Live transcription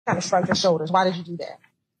kind of shrugged your shoulders. Why did you do that?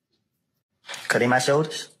 Because they my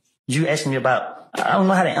shoulders. You asking me about, I don't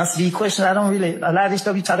know how to answer these questions. I don't really, a lot of this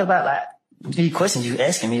stuff you talking about, like, these questions you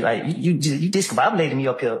asking me, like, you discombobulated me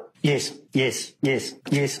up here. Yes.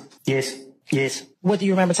 What do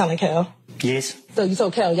you remember telling Kel? Yes. So you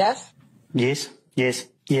told Kel yes? Yes.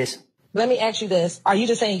 Let me ask you this. Are you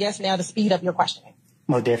just saying yes now to speed up your questioning?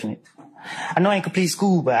 Most definitely. I know I ain't complete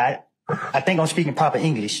school, but I think I'm speaking proper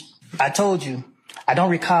English. I told you, I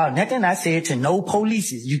don't recall nothing I said to no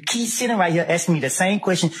police. You keep sitting right here asking me the same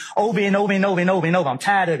question over and over and over and over and over. I'm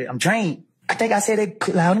tired of it. I'm drained. I think I said it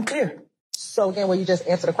loud and clear. So again, will you just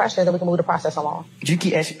answer the question, then we can move the process along? You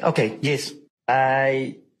keep asking. Okay, yes.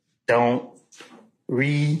 I don't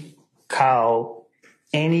recall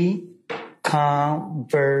any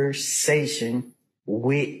conversation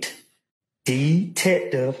with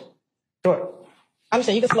Detective Thorpe. I'm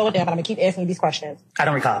saying you can slow it down, but I'm going to keep asking you these questions. I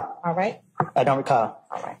don't recall. All right? I don't recall.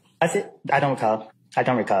 All right. That's it. I don't recall.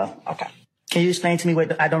 Okay. Can you explain to me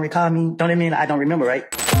what I don't recall mean? Don't it mean I don't remember, right?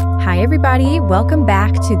 Hi, everybody. Welcome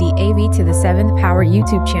back to the AV to the 7th Power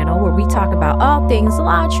YouTube channel, where we talk about all things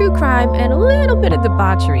law, true crime, and a little bit of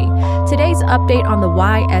debauchery. Today's update on the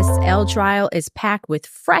YSL trial is packed with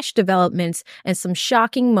fresh developments and some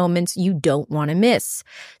shocking moments you don't want to miss.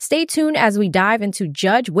 Stay tuned as we dive into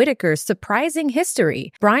Judge Whittaker's surprising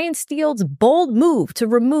history, Brian Steele's bold move to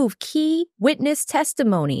remove key witness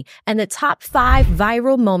testimony, and the top 5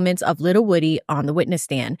 viral moments of Lil Woody on the witness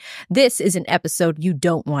stand. This is an episode you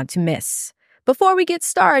don't want to miss. Before we get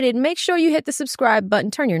started, make sure you hit the subscribe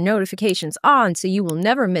button, turn your notifications on so you will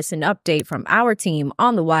never miss an update from our team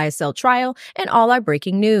on the YSL trial and all our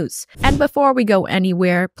breaking news. And before we go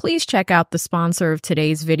anywhere, please check out the sponsor of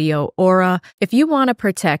today's video, Aura. If you want to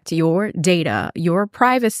protect your data, your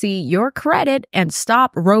privacy, your credit, and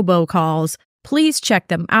stop robocalls, please check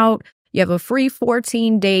them out. You have a free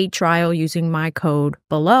 14-day trial using my code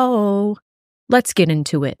below. Let's get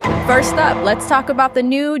into it. First up, let's talk about the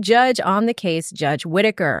new judge on the case, Judge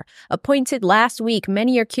Whittaker. Appointed last week,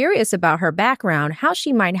 many are curious about her background, how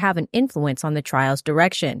she might have an influence on the trial's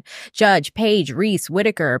direction. Judge Paige Reese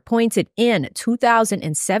Whittaker, appointed in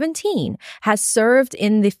 2017, has served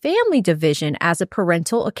in the family division as a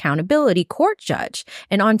parental accountability court judge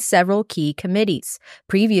and on several key committees.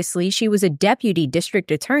 Previously, she was a deputy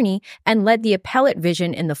district attorney and led the appellate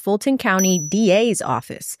division in the Fulton County DA's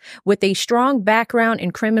office. With a strong background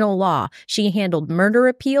in criminal law, she handled murder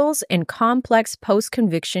appeals and complex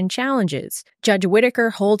post-conviction challenges. Judge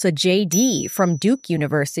Whittaker holds a JD from Duke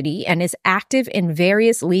University and is active in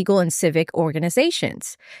various legal and civic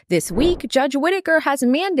organizations. This week, Judge Whittaker has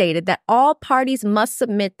mandated that all parties must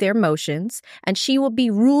submit their motions, and she will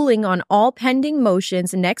be ruling on all pending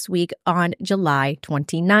motions next week on July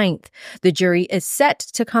 29th. The jury is set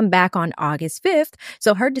to come back on August 5th,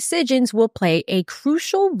 so her decisions will play a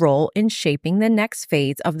crucial role in shaping the next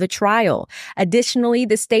phase of the trial. Additionally,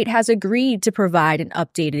 the state has agreed to provide an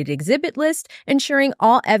updated exhibit list, ensuring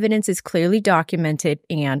all evidence is clearly documented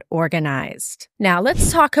and organized. Now,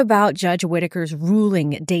 let's talk about Judge Whittaker's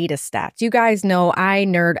ruling data stats. You guys know I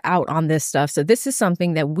nerd out on this stuff, so this is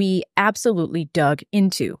something that we absolutely dug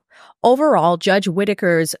into. Overall, Judge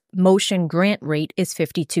Whittaker's motion grant rate is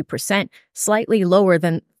 52%, slightly lower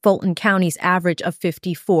than Fulton County's average of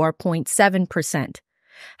 54.7%.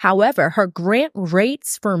 However, her grant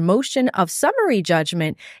rates for motion of summary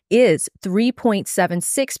judgment is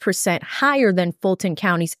 3.76% higher than Fulton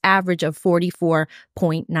County's average of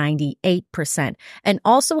 44.98%, and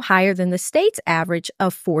also higher than the state's average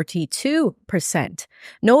of 42%.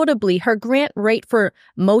 Notably, her grant rate for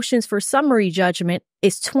motions for summary judgment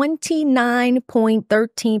is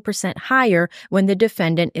 29.13% higher when the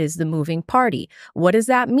defendant is the moving party. What does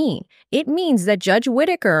that mean? It means that Judge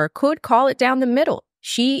Whittaker could call it down the middle.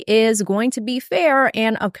 She is going to be fair,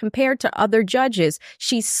 and compared to other judges,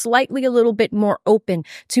 she's slightly a little bit more open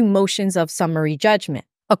to motions of summary judgment.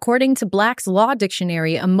 According to Black's Law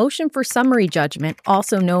Dictionary, a motion for summary judgment,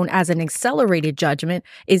 also known as an accelerated judgment,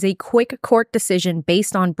 is a quick court decision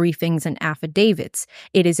based on briefings and affidavits.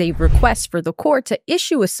 It is a request for the court to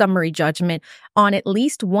issue a summary judgment on at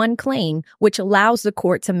least one claim, which allows the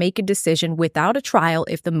court to make a decision without a trial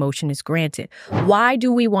if the motion is granted. Why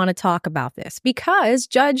do we want to talk about this? Because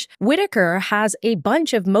Judge Whittaker has a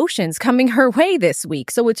bunch of motions coming her way this week,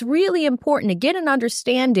 so it's really important to get an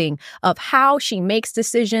understanding of how she makes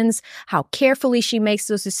decisions, how carefully she makes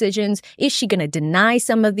those decisions. Is she going to deny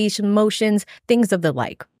some of these motions? Things of the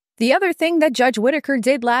like. The other thing that Judge Whittaker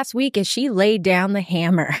did last week is she laid down the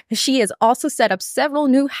hammer. She has also set up several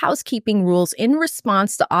new housekeeping rules in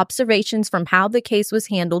response to observations from how the case was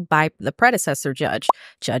handled by the predecessor judge,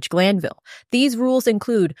 Judge Glanville. These rules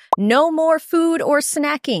include no more food or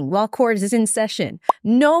snacking while court is in session,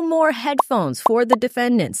 no more headphones for the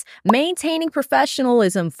defendants, maintaining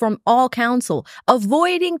professionalism from all counsel,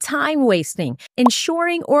 avoiding time wasting,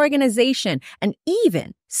 ensuring organization, and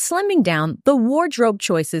even slimming down the wardrobe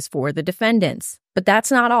choices for the defendants. But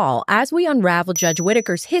that's not all. As we unravel Judge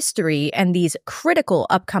Whittaker's history and these critical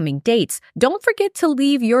upcoming dates, don't forget to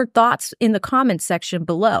leave your thoughts in the comments section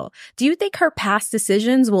below. Do you think her past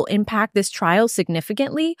decisions will impact this trial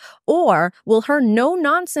significantly? Or will her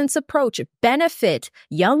no-nonsense approach benefit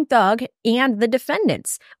Young Thug and the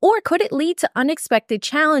defendants? Or could it lead to unexpected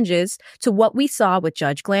challenges to what we saw with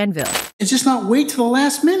Judge Glanville? It's just not wait till the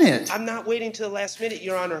last minute. I'm not waiting till the last minute,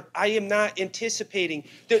 Your Honor. I am not anticipating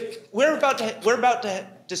that we're about to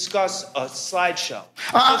discuss a slideshow.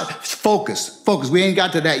 Focus. We ain't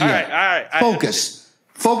got to that yet. All right. Focus.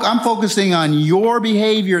 I'm focusing on your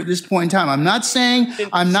behavior at this point in time. I'm not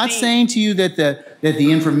saying to you that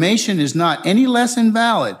the information is not any less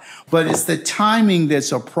invalid, but it's the timing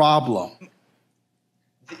that's a problem.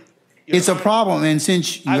 It's a problem, and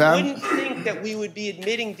since you I wouldn't think that we would be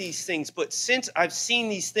admitting these things, but since I've seen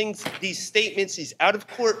these things, these statements, these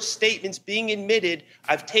out-of-court statements being admitted,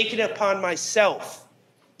 I've taken it upon myself.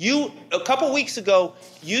 A couple weeks ago,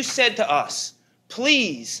 you said to us,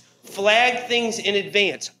 please flag things in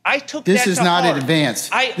advance. I took that to heart. This is not in advance.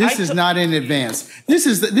 This is not in advance. This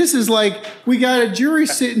is like we got a jury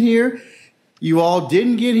sitting here. You all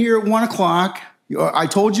didn't get here at 1 o'clock. I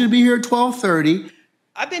told you to be here at 12:30.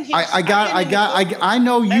 I've been here. I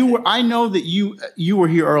know that you were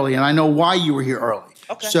here early, and I know why you were here early.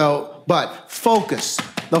 Okay. So, but focus.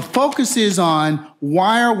 The focus is on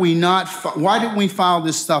why didn't we file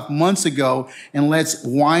this stuff months ago, and let's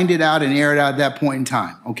wind it out and air it out at that point in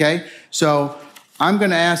time. Okay. So I'm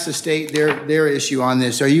going to ask the state their issue on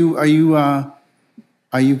this. Are you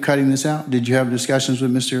cutting this out? Did you have discussions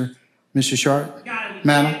with Mr. Sharp?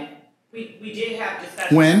 Madam? We did have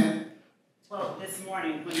discussions. When? Well, this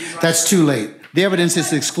morning. That's too late. The evidence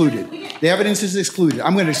is excluded. The evidence is excluded.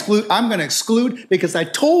 I'm going to exclude because I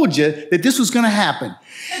told you that this was going to happen.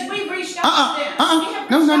 We reached out to them.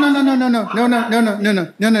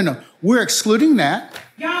 No. We're excluding that.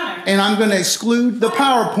 Your Honor. And I'm going to exclude the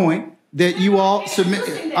PowerPoint that you all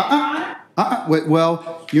submitted.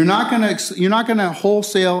 Well, you're not going to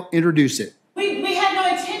wholesale introduce it. We had no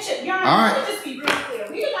intention. Your Honor, all right. Let me just be real clear.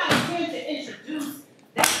 We did not intend to introduce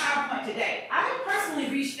that PowerPoint today. I have personally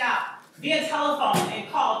reached out via telephone and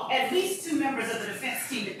called at least 2 members of the defense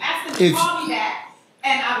team and asked them to call me back.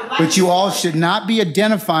 And I would like but you all should not be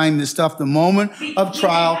identifying this stuff the moment of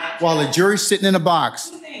trial while the jury's sitting in a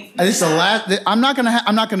box. This is the last. I am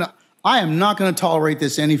not going to tolerate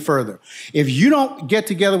this any further. If you don't get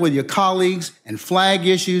together with your colleagues and flag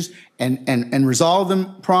issues and resolve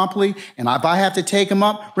them promptly, and if I have to take them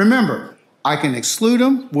up, remember, I can exclude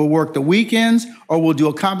them. We'll work the weekends, or we'll do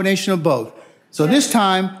a combination of both. So this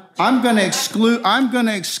time, I'm going to exclude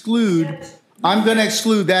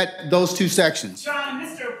those 2 sections. Your Honor,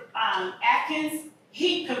 Mr. Atkins,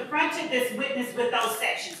 he confronted this witness with those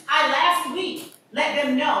sections. I last week let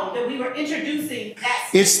them know that we were introducing that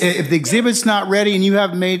section. If the exhibit's not ready and you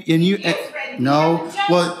haven't made no,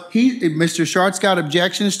 well, Mr. Sharp's got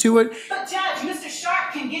objections to it. But Judge, Mr.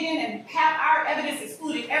 Sharp can get in and have our evidence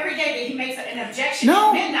excluded every day that he makes an objection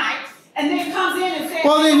at midnight. And then comes in and says,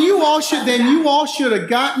 well, then you all should have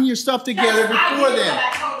gotten your stuff together before then.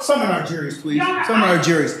 Some of our juries, please. Some of our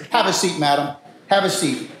juries. Have a seat, madam. Have a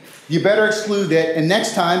seat. You better exclude that, and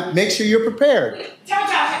next time, make sure you're prepared.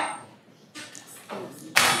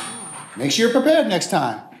 Make sure you're prepared next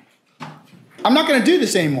time. I'm not going to do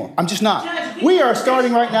this anymore. I'm just not. We are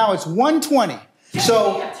starting right now. It's 1:20.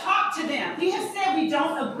 So we have talked to them. We have said we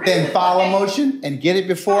don't agree. Then file a motion and get it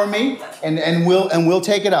before me, and we'll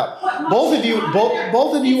take it up. Both of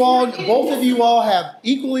you all have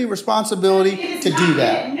equally responsibility to do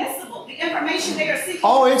that. The information they are seeking.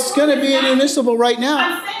 Oh, it's going to be inadmissible right now.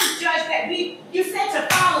 I'm saying, Judge, that you said to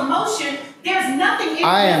file a motion. There's nothing.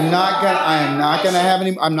 I'm not going to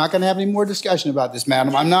have any more discussion about this,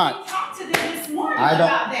 madam. I'm not. We talked to them this morning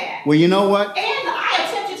about that. Well, you know what? And I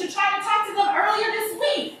attempted to try to talk to them earlier this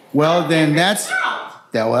week. Well, then that's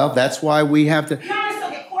why we have to. Your Honor, so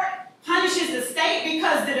the court punishes the state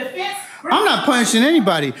because the defense. I'm not punishing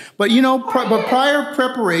anybody, but but prior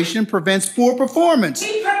preparation prevents poor performance.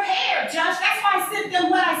 Be prepared, Judge. That's why I sent them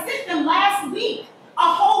what I sent them last week, a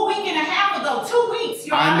whole week and a half ago, 2 weeks,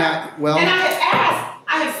 Your Honor. And I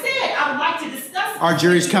have sent Our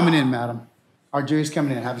jury's coming in, madam. Our jury's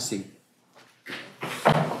coming in. Have a seat.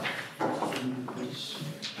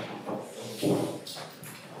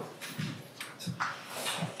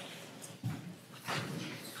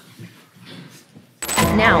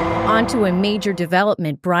 Now, on to a major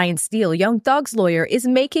development. Brian Steele, Young Thug's lawyer, is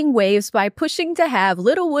making waves by pushing to have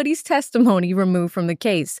Lil Woody's testimony removed from the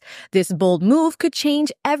case. This bold move could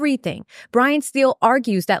change everything. Brian Steele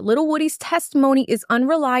argues that Lil Woody's testimony is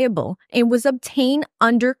unreliable and was obtained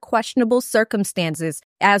under questionable circumstances,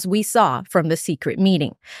 as we saw from the secret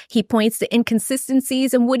meeting. He points to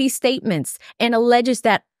inconsistencies in Woody's statements and alleges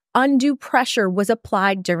that undue pressure was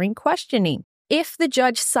applied during questioning. If the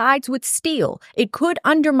judge sides with Steele, it could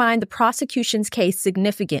undermine the prosecution's case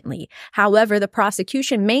significantly. However, the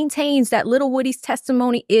prosecution maintains that Lil Woody's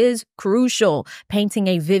testimony is crucial, painting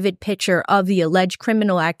a vivid picture of the alleged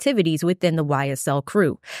criminal activities within the YSL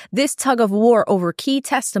crew. This tug of war over key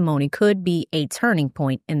testimony could be a turning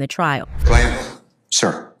point in the trial. Glenn,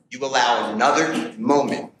 Sir. you allow another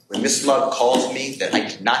moment when Miss Love calls me that I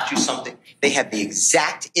did not do something. They have the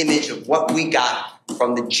exact image of what we got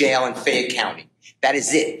from the jail in Fayette County. That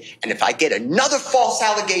is it. And if I get another false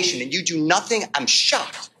allegation and you do nothing, I'm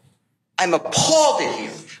shocked. I'm appalled at you.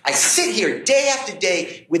 I sit here day after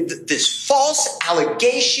day with this false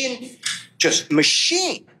allegation just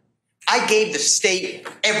machine. I gave the state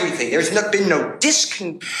everything. There's been no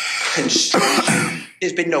disconstruction.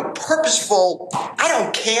 There's been no purposeful, I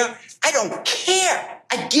don't care. I don't care.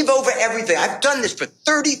 I give over everything. I've done this for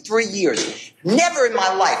 33 years. Never in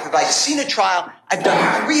my life have I seen a trial. I've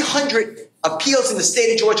done 300 appeals in the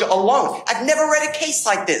state of Georgia alone. I've never read a case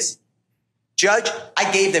like this. Judge,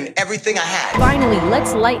 I gave them everything I had. Finally,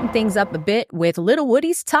 let's lighten things up a bit with Lil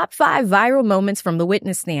Woody's top 5 viral moments from the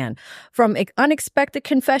witness stand. From unexpected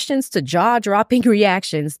confessions to jaw-dropping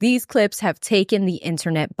reactions, these clips have taken the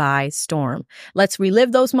internet by storm. Let's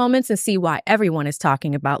relive those moments and see why everyone is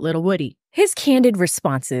talking about Lil Woody. His candid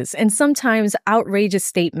responses and sometimes outrageous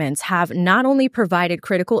statements have not only provided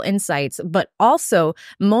critical insights, but also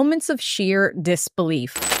moments of sheer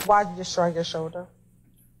disbelief. Why'd you just shrug your shoulder?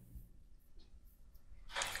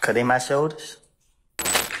 Cause they my shoulders?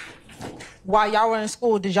 While y'all were in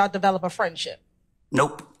school, did y'all develop a friendship?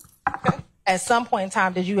 Nope. Okay. At some point in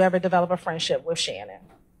time, did you ever develop a friendship with Shannon?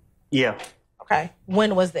 Yeah. Okay.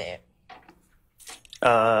 When was that?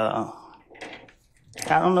 I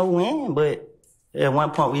don't know when, but at one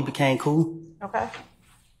point we became cool. Okay.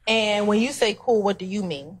 And when you say cool, what do you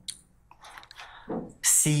mean?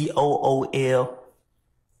 COOL.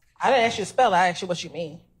 I didn't ask you to spell it. I asked you what you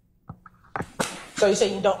mean. So you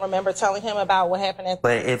say you don't remember telling him about what happened at...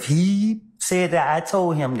 But if he said that, I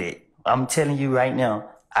told him that. I'm telling you right now,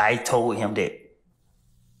 I told him that.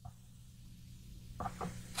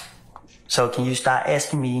 So can you start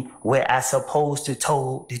asking me what I supposed to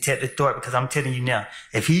told Detective Thorpe? Because I'm telling you now,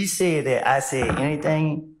 if he said that I said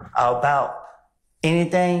anything about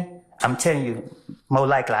anything, I'm telling you, more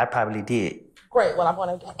likely I probably did. Great. Well, I'm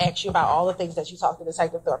going to ask you about all the things that you talked to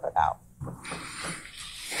Detective Thorpe about.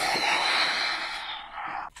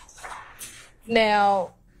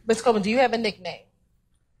 Now, Ms. Coleman, do you have a nickname?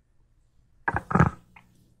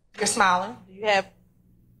 You're smiling. Do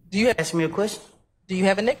you have... Ask me a question? Do you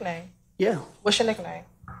have a nickname? Yeah. What's your nickname?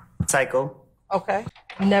 Psycho. Okay.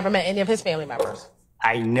 Never met any of his family members?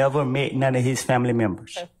 I never met none of his family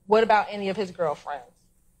members. Okay. What about any of his girlfriends?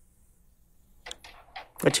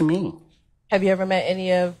 What you mean? Have you ever met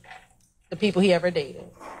any of the people he ever dated?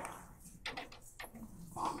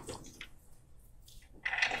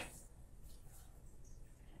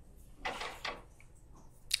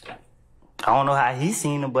 I don't know how he's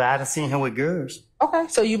seen him, but I done seen him with girls. Okay.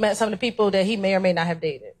 So you met some of the people that he may or may not have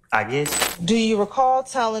dated? I guess. Do you recall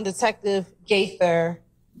telling Detective Gaither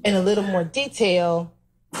in a little more detail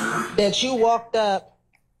that you walked up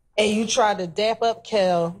and you tried to dap up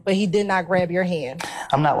Kel, but he did not grab your hand?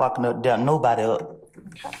 I'm not walking up down nobody up.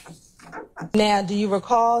 Okay. Now, do you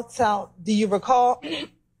recall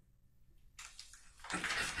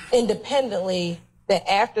independently that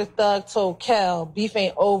after Thug told Kel, beef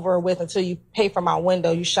ain't over with until you pay for my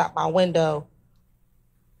window, you shot my window,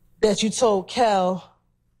 that you told Kel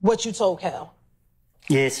what you told Kel?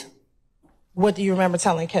 Yes. What do you remember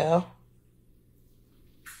telling Kel?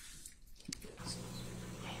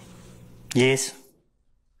 Yes.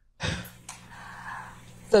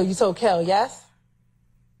 So you told Kel, yes?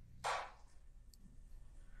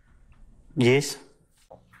 Yes.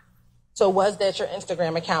 So was that your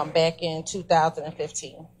Instagram account back in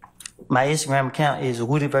 2015? My Instagram account is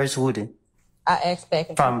Woody vs. Woody. I asked back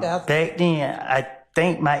in 2000. From back then, I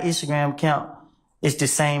think my Instagram account is the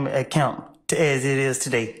same account as it is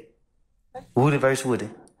today. Woody versus Woody.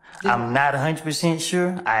 I'm not 100%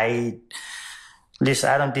 sure. Listen,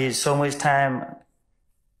 I done did so much time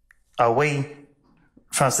away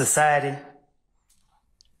from society.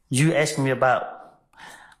 You asking me about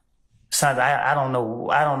something I don't know.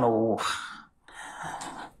 I don't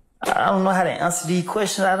know how to answer these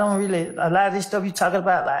questions. A lot of this stuff you talking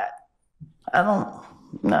about, like,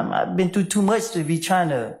 I've been through too much to be trying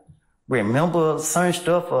to remember certain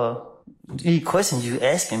stuff or these questions you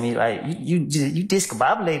asking me. Like, you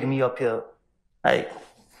discombobulated me up here. Like,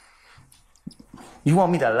 you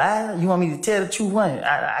want me to lie? You want me to tell the truth?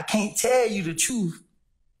 I can't tell you the truth.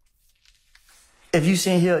 If you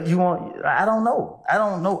sitting here, I don't know. I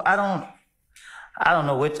don't know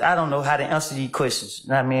how to answer these questions. You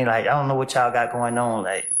know what I mean? Like, I don't know what y'all got going on.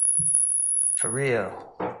 Like, for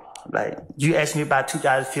real. Like, you asked me about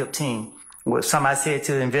 2015, what somebody said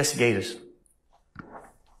to the investigators.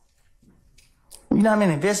 You know how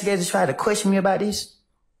many investigators tried to question me about this?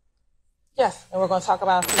 Yes, and we're going to talk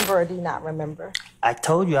about fever or do you not remember. I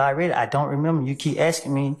told you already, I don't remember. You keep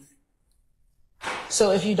asking me.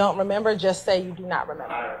 So if you don't remember, just say you do not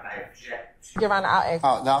remember. I object. Your Honor, I'll ask.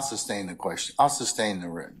 I'll sustain the question. I'll sustain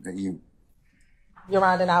you. Your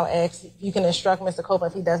Honor, and I'll ask. You can instruct Mr.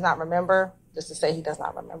 Copeland if he does not remember, just to say he does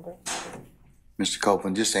not remember. Mr.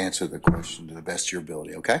 Copeland, just answer the question to the best of your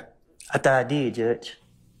ability, okay? I thought I did, Judge.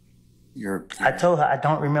 I told her I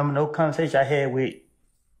don't remember no conversation I had with.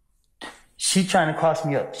 She trying to cross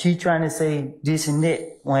me up. She trying to say this and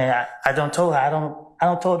that when I don't told her I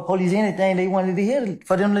don't tell the police anything they wanted to hear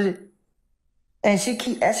for them to, and she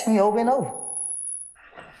keep asking me over and over.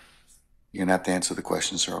 You're gonna have to answer the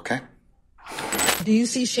question, sir, okay? Do you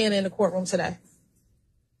see Shannon in the courtroom today?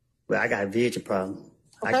 Well, I got a vision problem.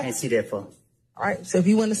 Okay. I can't see that far. All right, so if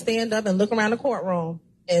you want to stand up and look around the courtroom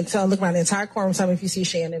and look around the entire courtroom, tell me if you see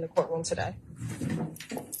Shannon in the courtroom today.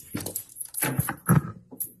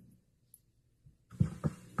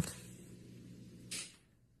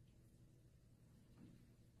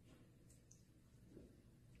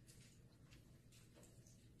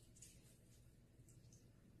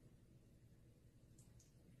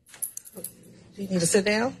 Do you need to sit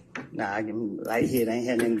down? Nah, I can right here. They ain't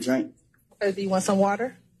had nothing to drink. Okay, do you want some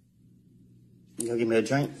water? You gonna give me a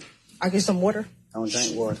drink? I'll get some water. I don't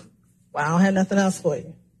drink water. Well, I don't have nothing else for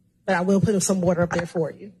you. But I will put some water up there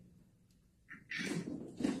for you.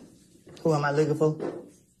 Who am I looking for?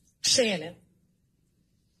 Shannon.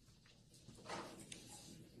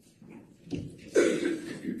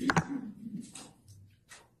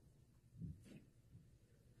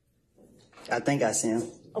 I think I see him.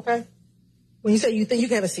 Okay. When you say you think, you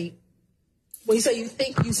can have a seat. When you say you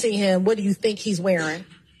think you see him, what do you think he's wearing?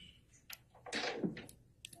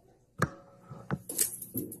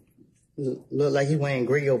 Look like he's wearing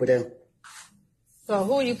gray over there. So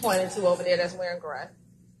who are you pointing to over there that's wearing gray?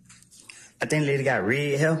 I think the lady got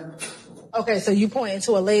red hair. Okay, so you pointing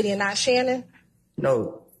to a lady and not Shannon?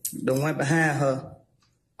 No, the one behind her.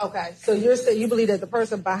 Okay, so you're saying you believe that the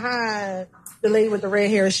person behind the lady with the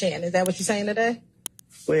red hair is Shannon. Is that what you're saying today?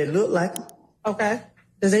 Well, it looked like it. Okay.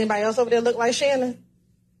 Does anybody else over there look like Shannon?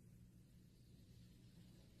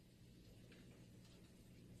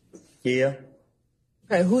 Yeah.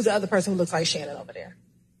 Okay, who's the other person who looks like Shannon over there?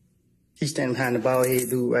 He's standing behind the bald head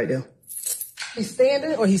dude right there. He's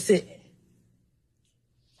standing or he's sitting?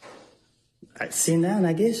 Sitting down,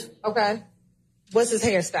 I guess. Okay. What's his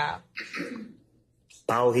hairstyle?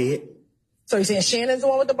 Bald head. So you're saying Shannon's the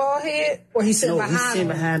one with the bald head? Or he's sitting behind him? No, he's sitting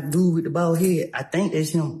behind the dude with the bald head. I think that's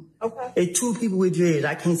him. Okay. It's two people with dreads.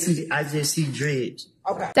 I can't see, I just see dreads.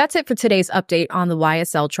 Okay. That's it for today's update on the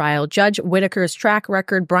YSL trial. Judge Whittaker's track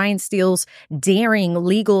record, Brian Steele's daring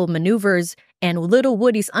legal maneuvers, and Lil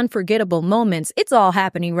Woody's unforgettable moments. It's all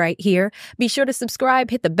happening right here. Be sure to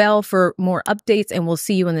subscribe, hit the bell for more updates, and we'll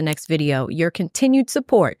see you in the next video. Your continued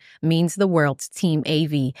support means the world to Team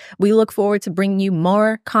AV. We look forward to bringing you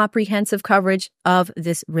more comprehensive coverage of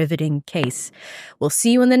this riveting case. We'll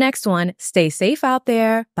see you in the next one. Stay safe out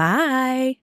there. Bye.